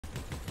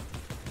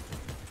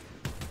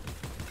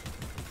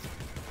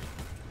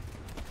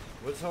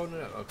What's holding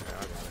it up? Okay,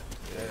 I got it.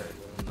 Yeah,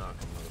 I'm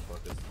knocking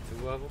motherfuckers.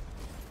 2 of them?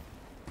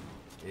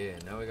 Yeah,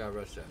 now we got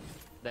rush that.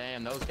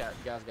 Damn, those guys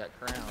got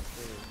crowns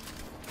too.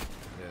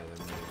 Yeah,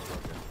 they're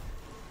motherfucking.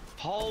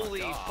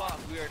 Holy fuck,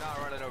 we are not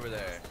running over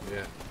there.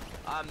 Yeah.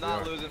 I'm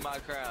not losing my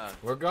crown.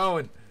 We're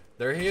going.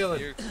 They're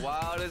healing. You're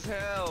wild as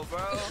hell,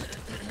 bro.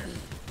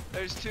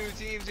 There's 2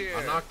 teams here.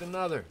 I knocked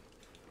another.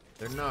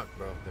 They're knocked,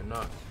 bro. They're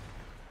knocked.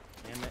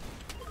 Damn it.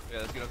 Yeah,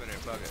 let's get up in there.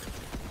 Fuck it.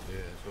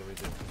 Yeah, that's what we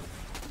do.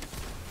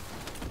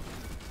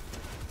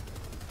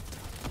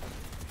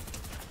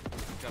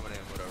 Coming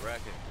in with a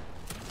racket.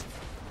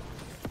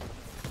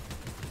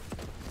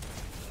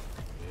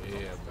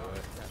 Yeah, boy.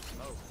 Got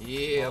smoke.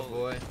 Yeah, Holy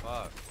boy.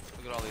 Fuck.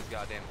 Look at all these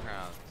goddamn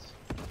crowns.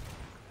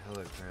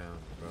 Hella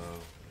crowns, bro.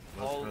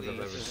 Most Holy crowns I've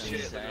ever shit, seen.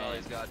 look at all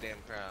these goddamn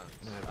crowns.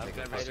 I'm gonna have to I've take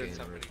a never seen fucking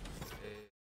somebody